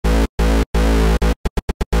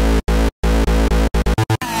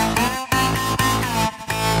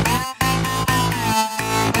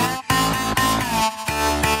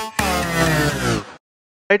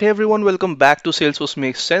Right, hey everyone, welcome back to Salesforce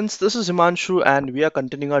Makes Sense. This is Himanshu, and we are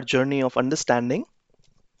continuing our journey of understanding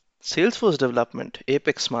Salesforce Development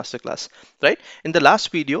Apex Masterclass. Right, in the last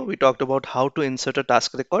video, we talked about how to insert a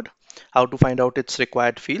task record, how to find out its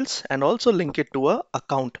required fields, and also link it to a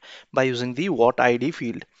account by using the WhatID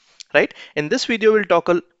field. Right, in this video, we'll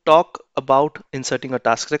talk about inserting a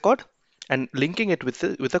task record and linking it with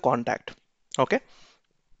a contact. Okay.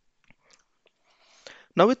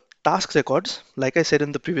 Now with task records, like I said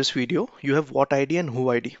in the previous video, you have WhatID and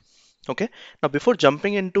WhoID. Okay. Now before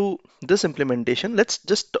jumping into this implementation, let's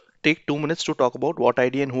just take 2 minutes to talk about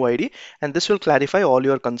WhatID and WhoID, and this will clarify all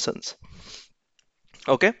your concerns.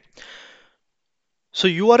 Okay. So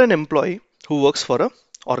you are an employee who works for a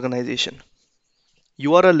organization.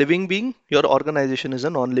 You are a living being, your organization is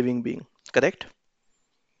a non-living being, correct?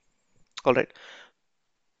 All right.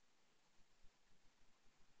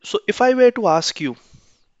 So if I were to ask you,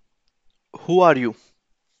 who are you?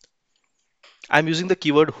 I'm using the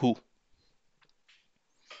keyword who,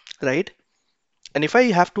 right? And if I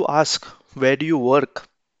have to ask, where do you work?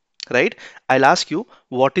 Right? I'll ask you,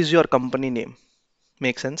 what is your company name?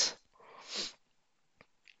 Make sense?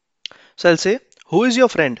 So I'll say, who is your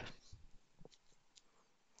friend?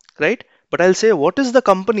 Right? But I'll say, what is the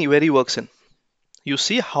company where he works in? You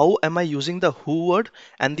see how am I using the who word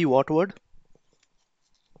and the what word?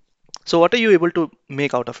 So what are you able to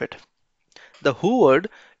make out of it? The who word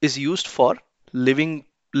is used for living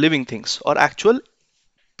living things or actual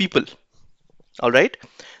people. All right.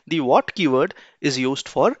 The what keyword is used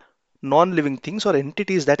for non-living things or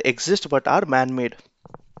entities that exist but are man-made.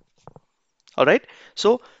 All right.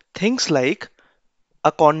 So things like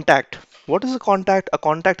a contact. What is a contact? A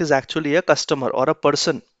contact is actually a customer or a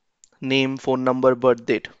person. Name, phone number, birth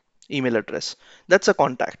date, email address. That's a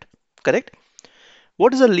contact. Correct?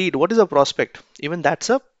 What is a lead? What is a prospect? Even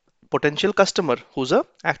that's a potential customer who's a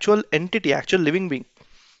actual entity, actual living being.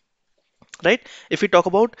 Right? If we talk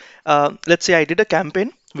about, let's say I did a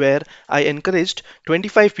campaign where I encouraged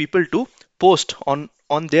 25 people to post on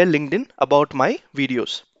their LinkedIn about my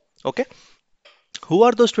videos. Okay? Who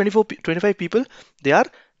are those 25 people? They are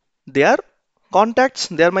they are contacts,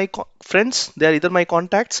 they are my friends, they are either my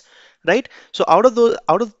contacts, right? So out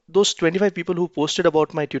of those 25 people who posted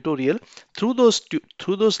about my tutorial, through those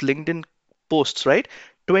LinkedIn posts, right,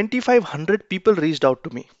 2500 people reached out to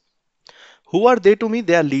me. Who are they to me?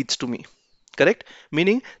 They are leads to me, correct?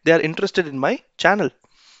 Meaning they are interested in my channel.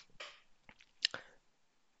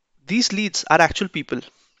 These leads are actual people,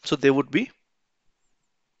 so they would be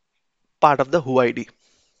part of the who ID,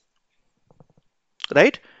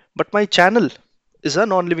 right? But my channel is a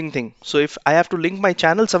non-living thing. So if I have to link my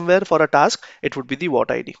channel somewhere for a task, it would be the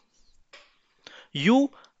what ID.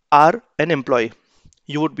 You are an employee.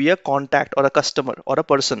 You would be a contact or a customer or a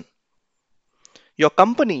person. Your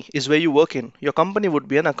company is where you work in. Your company would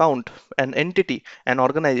be an account, an entity, an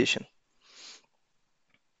organization.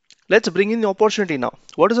 Let's bring in the opportunity now.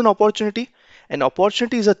 What is an opportunity? An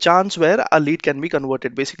opportunity is a chance where a lead can be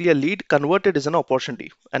converted. Basically, a lead converted is an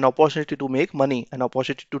opportunity to make money, an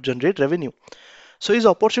opportunity to generate revenue. So is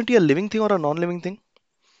opportunity a living thing or a non-living thing?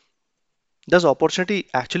 Does opportunity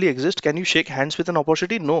actually exist? Can you shake hands with an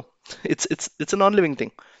opportunity? No, it's a non-living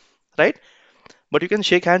thing, right? But you can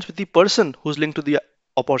shake hands with the person who's linked to the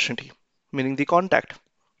opportunity, meaning the contact,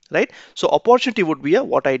 right? So opportunity would be a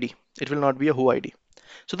what ID. It will not be a who ID.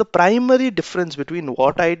 So the primary difference between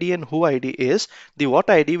what ID and who ID is the what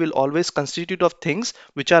ID will always constitute of things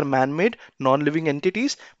which are man-made, non-living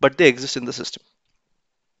entities, but they exist in the system,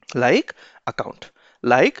 like account,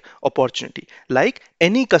 like opportunity, like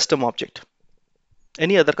any custom object,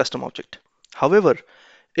 any other custom object. However,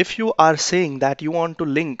 if you are saying that you want to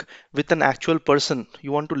link with an actual person,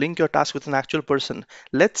 you want to link your task with an actual person,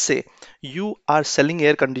 let's say you are selling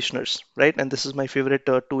air conditioners, right? And this is my favorite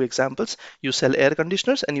two examples. You sell air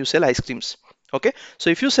conditioners and you sell ice creams. Okay, so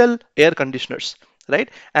if you sell air conditioners, right,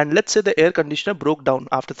 and let's say the air conditioner broke down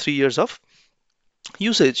after 3 years of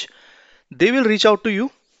usage, they will reach out to you,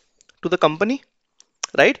 to the company,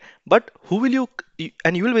 right? But who will you,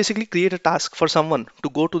 and you will basically create a task for someone to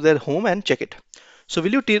go to their home and check it. So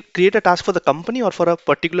will you create a task for the company or for a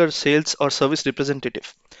particular sales or service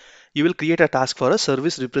representative? You will create a task for a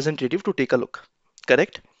service representative to take a look,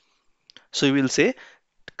 correct? So you will say,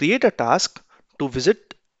 create a task to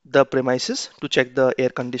visit the premises to check the air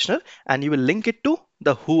conditioner, and you will link it to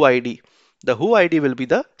the who ID. The who ID will be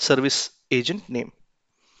the service agent name.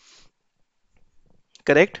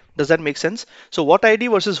 Correct? Does that make sense? So what ID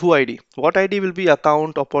versus who ID? What ID will be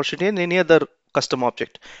account, opportunity, and any other custom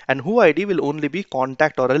object. And who ID will only be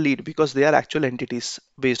contact or a lead because they are actual entities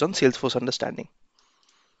based on Salesforce understanding.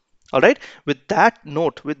 All right, with that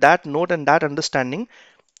note and that understanding,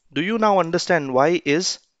 do you now understand why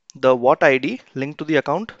is the what ID linked to the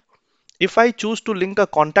account? If I choose to link a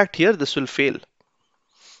contact here, this will fail.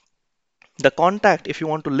 The contact, if you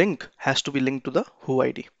want to link, has to be linked to the who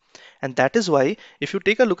ID. And that is why if you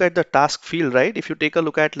take a look at the task field, right? If you take a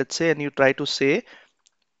look at, let's say, and you try to say,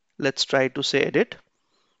 let's try to say edit,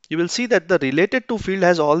 you will see that the related to field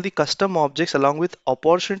has all the custom objects along with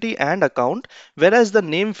opportunity and account, whereas the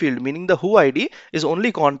name field, meaning the who ID, is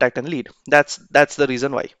only contact and lead. That's the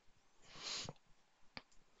reason why.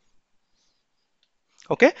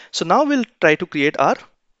 Okay, so now we'll try to create our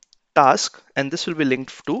task, and this will be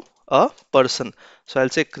linked to a person. So I'll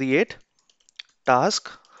say create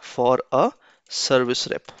task for a service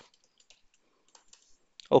rep.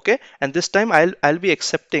 Okay, and this time I'll be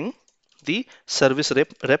accepting the service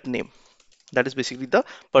rep name. That is basically the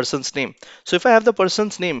person's name. So if I have the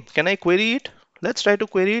person's name, can I query it? Let's try to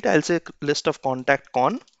query it. I'll say list of contact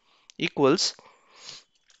con equals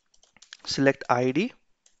select ID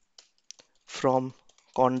from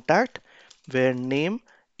contact where name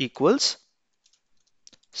equals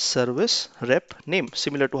service rep name,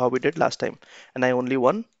 similar to how we did last time. And I only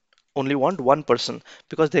want one person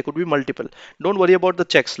because there could be multiple. Don't worry about the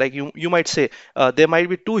checks. Like you might say there might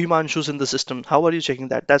be two Himanshus in the system. How are you checking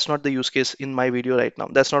that? That's not the use case in my video right now.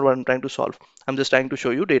 That's not what I'm trying to solve. I'm just trying to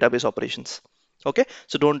show you database operations. Okay,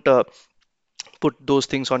 so don't put those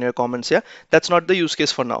things on your comments. Yeah, that's not the use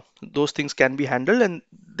case for now. Those things can be handled, and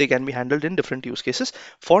they can be handled in different use cases.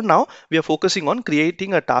 For now, we are focusing on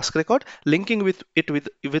creating a task record, linking with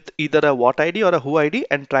either a what ID or a who ID,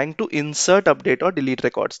 and trying to insert, update, or delete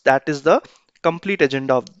records. That is the complete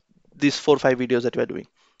agenda of these 4 or 5 videos that we are doing.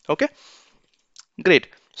 Okay, great.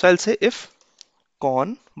 So I'll say if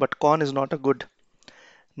con, but con is not a good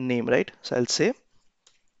name, right? So I'll say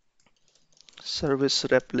service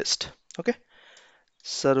rep list. Okay,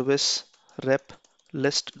 service rep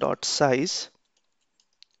list dot size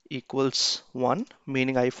equals 1,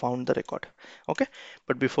 meaning I found the record. Okay,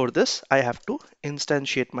 but before this I have to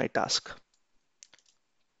instantiate my task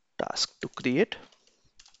to create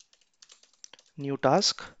new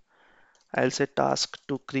task. I'll say task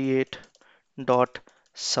to create dot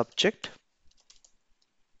subject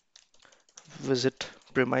visit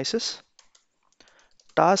premises,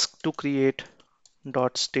 task to create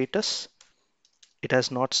dot status. It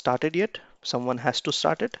has not started yet, someone has to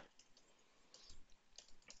start it.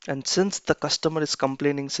 And since the customer is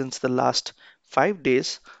complaining since the last 5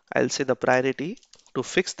 days, I'll say the priority to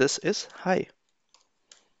fix this is high.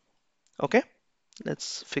 Okay,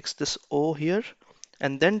 let's fix this O here.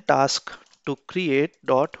 And then task to create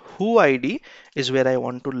dot who ID is where I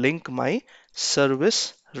want to link my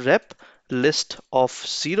service rep list of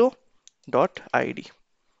 0 dot ID.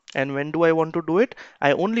 And when do I want to do it?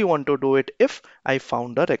 I only want to do it if I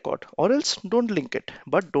found a record, or else don't link it,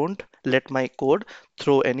 but don't let my code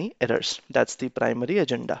throw any errors. That's the primary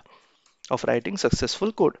agenda of writing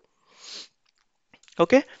successful code.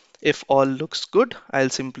 Okay, if all looks good, I'll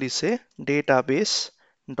simply say database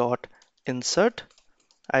dot insert.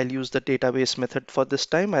 I'll use the database method for this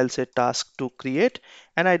time. I'll say task to create,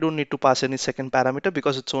 and I don't need to pass any second parameter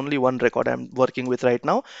because it's only one record I'm working with right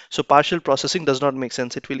now. So partial processing does not make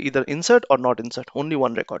sense. It will either insert or not insert, only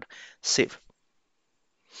one record. Save.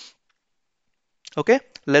 Okay,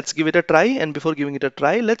 let's give it a try. And before giving it a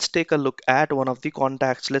try, let's take a look at one of the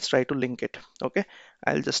contacts. Let's try to link it. Okay,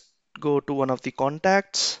 I'll just go to one of the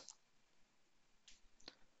contacts.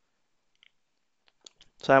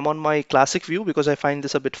 So I'm on my classic view because I find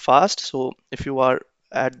this a bit fast. So if you are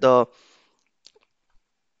at the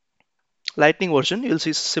Lightning version, you'll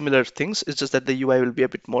see similar things. It's just that the UI will be a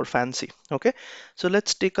bit more fancy. Okay, so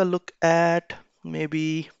let's take a look at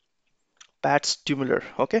maybe Pat Stimulator.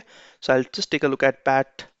 Okay, so I'll just take a look at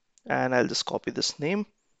Pat and I'll just copy this name.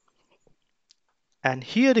 And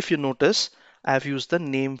here, if you notice, I've used the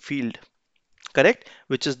name field, correct,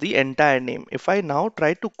 which is the entire name. If I now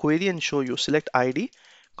try to query and show you, select ID,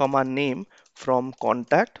 comma name from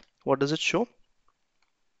contact, what does it show?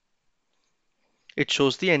 It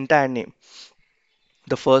shows the entire name,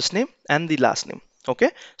 the first name and the last name. Okay,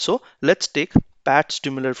 so let's take Pat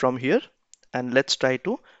Stimulator from here and let's try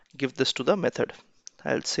to give this to the method.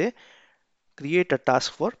 I'll say create a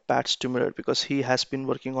task for Pat Stimulator because he has been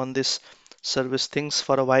working on this service things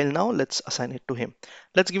for a while now. Let's assign it to him.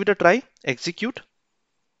 Let's give it a try. Execute.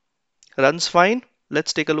 Runs fine.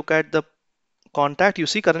 Let's take a look at the contact. You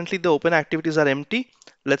see currently the open activities are empty.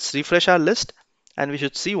 Let's refresh our list and we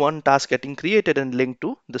should see one task getting created and linked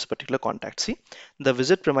to this particular contact. See, the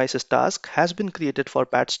visit premises task has been created for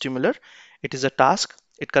Pat Stimulator. It is a task.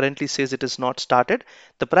 It currently says it is not started.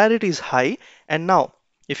 The priority is high. And now,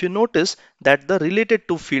 if you notice that the related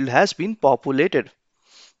to field has been populated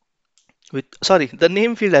with, sorry, the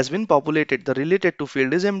name field has been populated. The related to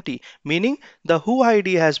field is empty, meaning the who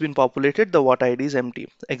ID has been populated. The what ID is empty.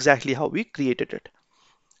 Exactly how we created it.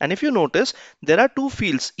 And if you notice, there are two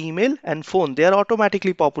fields, email and phone. They are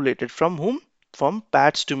automatically populated. From whom? From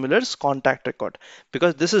Pat Stimuller's contact record,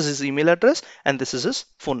 because this is his email address and this is his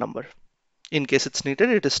phone number. In case it's needed,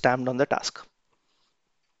 it is stamped on the task.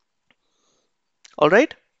 All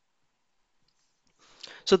right.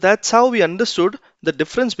 So that's how we understood the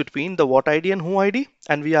difference between the what ID and who ID.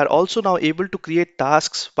 And we are also now able to create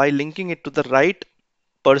tasks by linking it to the right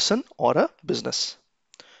person or a business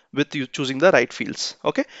with you choosing the right fields.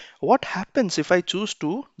 Okay. What happens if I choose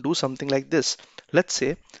to do something like this? Let's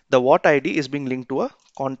say the what ID is being linked to a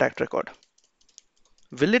contact record.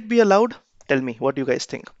 Will it be allowed? Tell me what you guys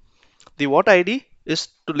think. The what ID is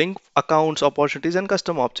to link accounts, opportunities, and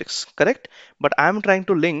custom objects, correct? But I'm trying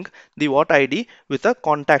to link the what ID with a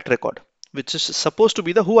contact record, which is supposed to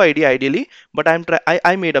be the who ID ideally, but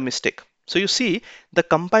I made a mistake. So you see, the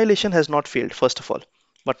compilation has not failed, first of all.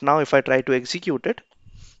 But now if I try to execute it,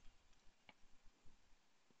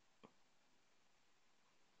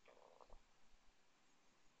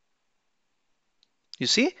 you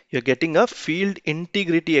see, you're getting a field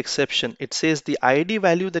integrity exception. It says the ID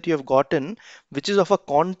value that you have gotten, which is of a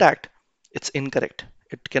contact, it's incorrect.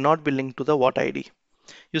 It cannot be linked to the what ID.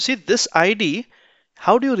 You see this ID,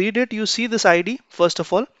 how do you read it? You see this ID, first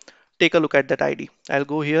of all, take a look at that ID. I'll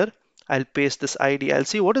go here, I'll paste this ID. I'll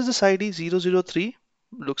see what is this ID 003,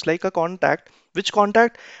 looks like a contact. Which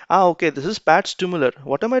contact? Ah, okay, this is Pat Stimler.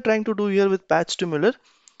 What am I trying to do here with Pat Stimler?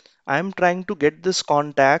 I'm trying to get this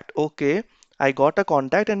contact. Okay, I got a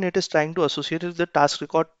contact and it is trying to associate it with the task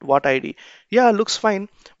record what ID. Yeah, looks fine.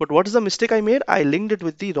 But what is the mistake I made? I linked it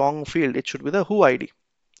with the wrong field. It should be the who ID.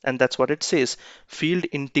 And that's what it says, field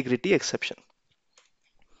integrity exception.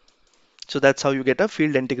 So that's how you get a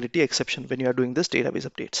field integrity exception when you are doing this database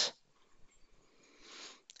updates.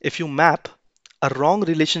 If you map a wrong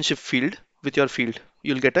relationship field with your field,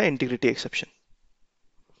 you'll get an integrity exception.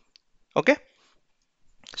 Okay.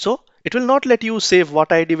 So it will not let you save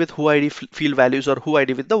what ID with who ID field values or who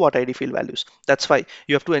ID with the what ID field values. That's why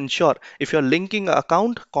you have to ensure if you're linking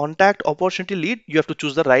account, contact, opportunity, lead, you have to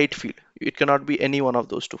choose the right field. It cannot be any one of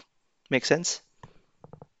those two. Make sense?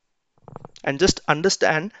 And just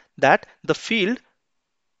understand that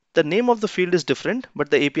the name of the field is different, but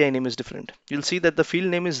the API name is different. You'll see that the field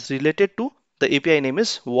name is related to the API name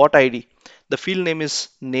is what ID. The field name is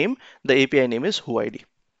name, the API name is who ID.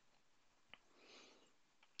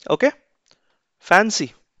 Okay,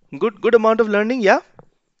 fancy. Good amount of learning, yeah.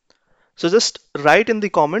 So just write in the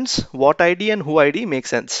comments what ID and who ID make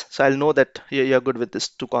sense. So I'll know that you're good with these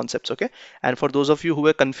two concepts, okay? And for those of you who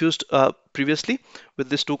were confused previously with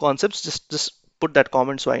these two concepts, just put that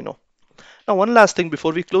comment so I know. Now, one last thing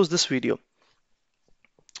before we close this video.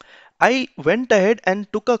 I went ahead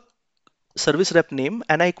and took a service rep name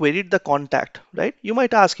and I queried the contact, right? You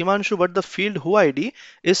might ask, Himanshu, but the field who ID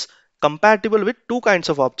is compatible with two kinds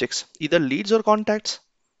of objects, either leads or contacts,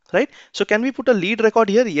 right? So can we put a lead record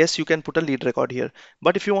here? Yes, you can put a lead record here.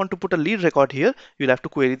 But if you want to put a lead record here, you'll have to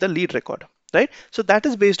query the lead record, right? So that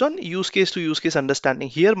is based on use case to use case understanding.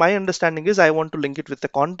 Here, my understanding is I want to link it with the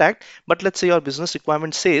contact, but let's say your business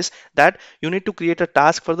requirement says that you need to create a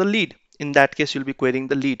task for the lead. In that case, you'll be querying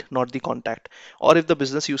the lead, not the contact. Or if the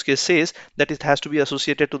business use case says that it has to be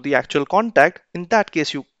associated to the actual contact, in that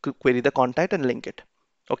case, you query the contact and link it.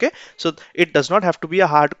 Okay, so it does not have to be a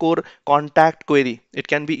hardcore contact query. It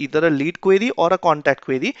can be either a lead query or a contact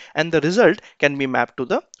query, and the result can be mapped to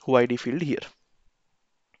the who ID field here.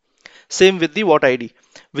 Same with the what ID.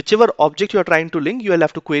 Whichever object you are trying to link, you will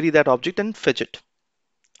have to query that object and fetch it.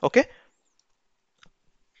 Okay.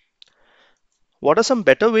 What are some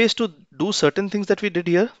better ways to do certain things that we did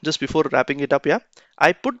here just before wrapping it up? Yeah,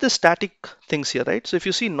 I put the static things here, right? So if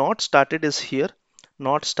you see not started is here,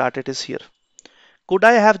 not started is here. Could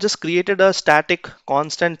I have just created a static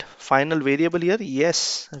constant final variable here?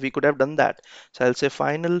 Yes, we could have done that. So I'll say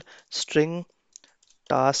final string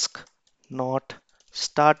task not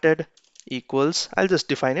started equals, I'll just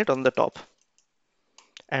define it on the top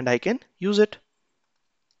and I can use it.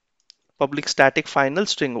 Public static final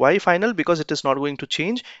string. Why final? Because it is not going to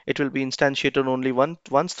change. It will be instantiated only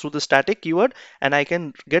once through the static keyword, and I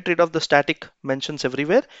can get rid of the static mentions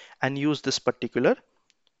everywhere and use this particular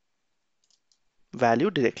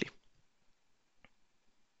value directly.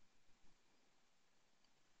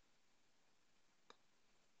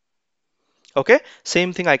 Okay,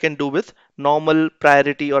 same thing I can do with normal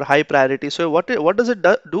priority or high priority. So what does it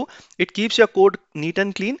do? It keeps your code neat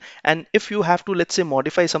and clean, and if you have to, let's say,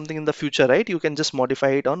 modify something in the future, right, you can just modify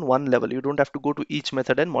it on one level. You don't have to go to each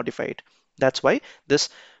method and modify it. That's why this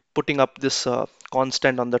putting up this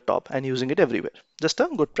constant on the top and using it everywhere, just a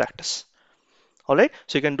good practice. All right,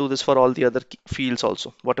 so you can do this for all the other fields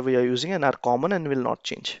also, whatever you're using and are common and will not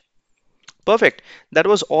change. Perfect. That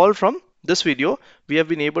was all from this video. We have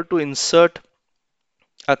been able to insert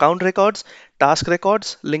account records, task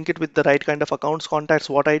records, link it with the right kind of accounts, contacts,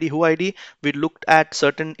 WhatId, WhoId. We looked at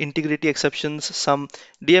certain integrity exceptions, some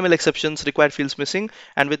DML exceptions, required fields missing,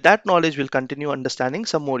 and with that knowledge, we'll continue understanding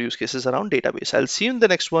some more use cases around database. I'll see you in the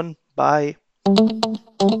next one. Bye.